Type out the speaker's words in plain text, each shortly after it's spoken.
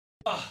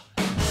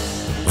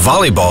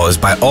Volleyball is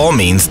by all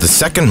means the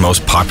second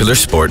most popular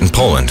sport in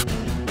Poland.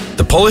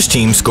 The Polish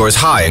team scores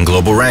high in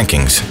global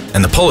rankings,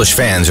 and the Polish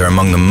fans are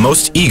among the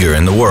most eager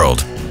in the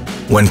world.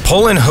 When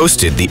Poland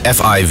hosted the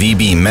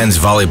FIVB Men's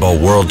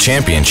Volleyball World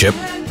Championship,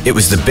 it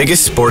was the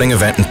biggest sporting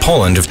event in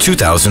Poland of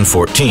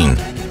 2014.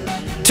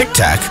 Tic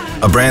Tac,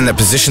 a brand that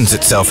positions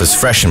itself as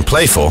fresh and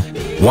playful,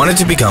 wanted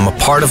to become a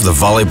part of the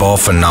volleyball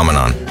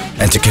phenomenon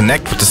and to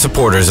connect with the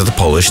supporters of the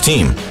Polish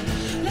team.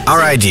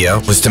 Our idea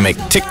was to make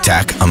Tic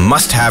Tac a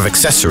must-have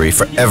accessory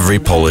for every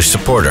Polish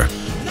supporter.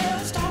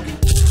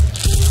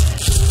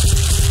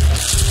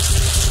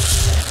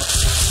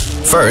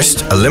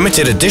 First, a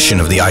limited edition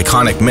of the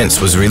iconic mints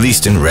was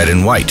released in red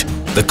and white,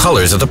 the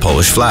colors of the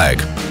Polish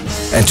flag.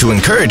 And to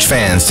encourage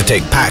fans to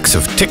take packs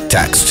of Tic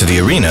Tacs to the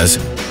arenas,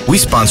 we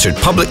sponsored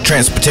public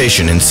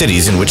transportation in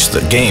cities in which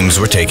the games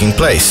were taking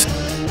place.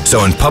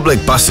 So in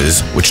public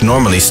buses, which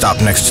normally stop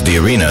next to the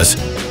arenas,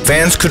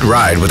 fans could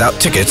ride without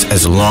tickets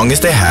as long as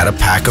they had a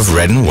pack of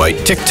red and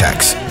white Tic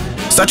Tacs.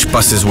 Such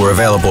buses were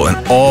available in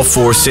all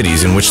 4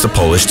 cities in which the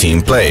Polish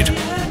team played.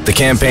 The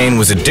campaign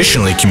was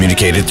additionally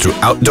communicated through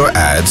outdoor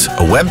ads,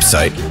 a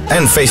website,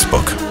 and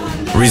Facebook.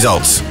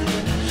 Results: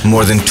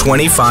 more than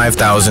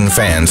 25,000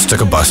 fans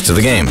took a bus to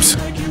the games.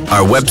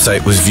 Our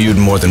website was viewed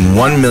more than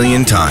 1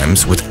 million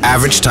times, with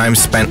average time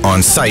spent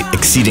on site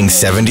exceeding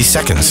 70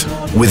 seconds.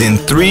 Within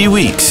 3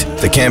 weeks,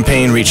 the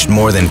campaign reached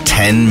more than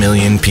 10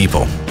 million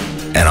people,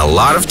 and a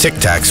lot of Tic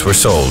Tacs were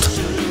sold.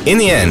 In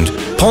the end,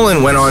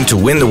 Poland went on to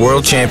win the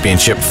World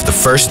Championship for the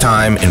first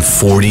time in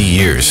 40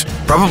 years.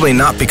 Probably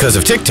not because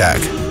of Tic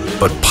Tac,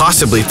 but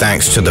possibly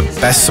thanks to the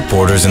best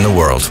supporters in the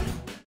world.